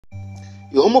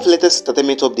Your home of latest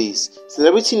entertainment updates,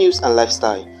 celebrity news and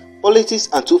lifestyle, politics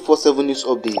and 247 news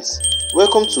updates.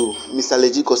 Welcome to Mr.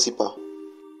 Legit Gossiper.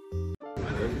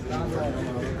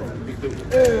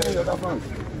 Hey,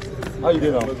 how you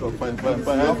doing now? Fine. How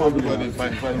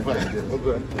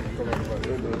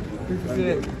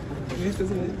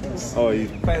are you?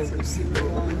 Fine.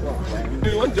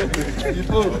 What job is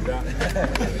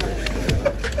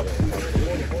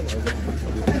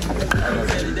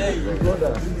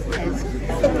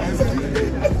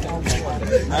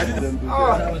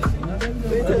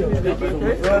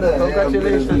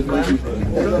congratulations, man.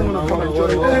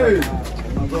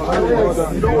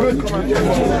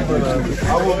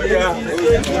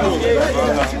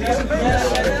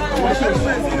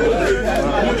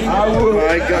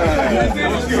 My God.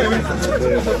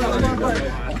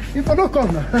 If I don't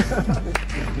come now.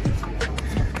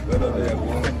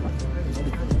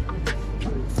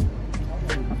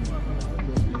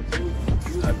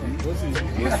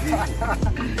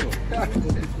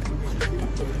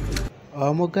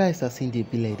 Guys, I seen the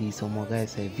bill like this.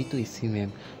 Guys, Victor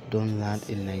Osimhen don't land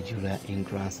in Nigeria in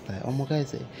grand style.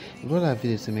 Guys, brother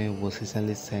Victor Osimhen was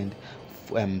recently signed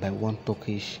by one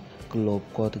Turkish club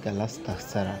called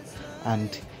Galatasaray,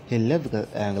 and he left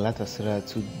Galatasaray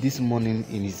to this morning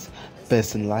in his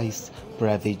personalized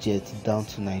private jet down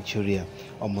to Nigeria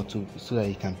so that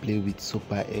he can play with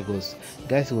Super Eagles.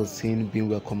 Guys, he was seen being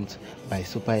welcomed by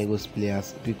Super Eagles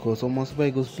players because Super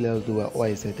Eagles players, they were all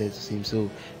excited to see him, so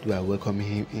they were welcoming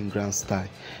him in grand style.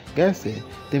 Guys,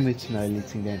 tell me to know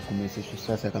anything in the comment section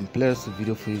so that I can play this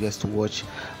video for you guys to watch,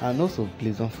 and also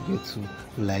please don't forget to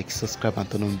like, subscribe and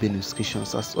turn on bell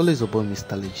notifications. As always, about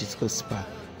Mr. Legit Gossiper.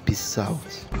 Peace out.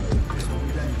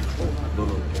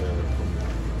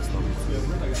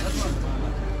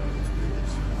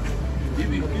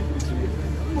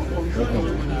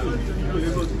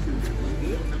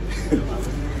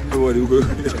 Don't worry, we'll go.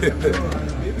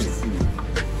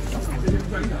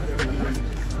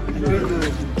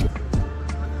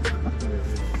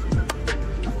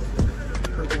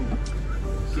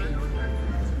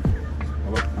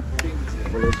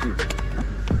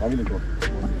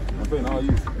 I'm fine, how are you?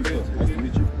 Nice to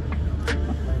meet you.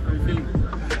 How are you feeling?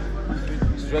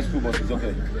 Stressful, but it's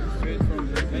okay.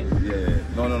 Yeah.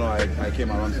 No. I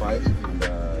came around 5 and I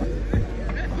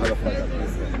had a flight at 4.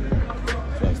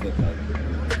 So I slept like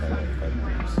 5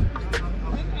 minutes.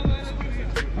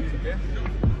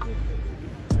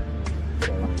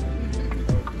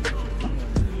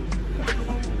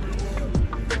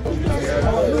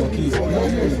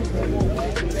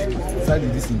 Inside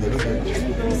this in the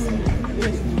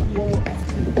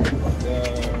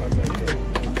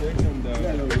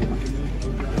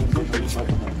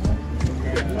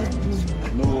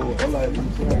No, all I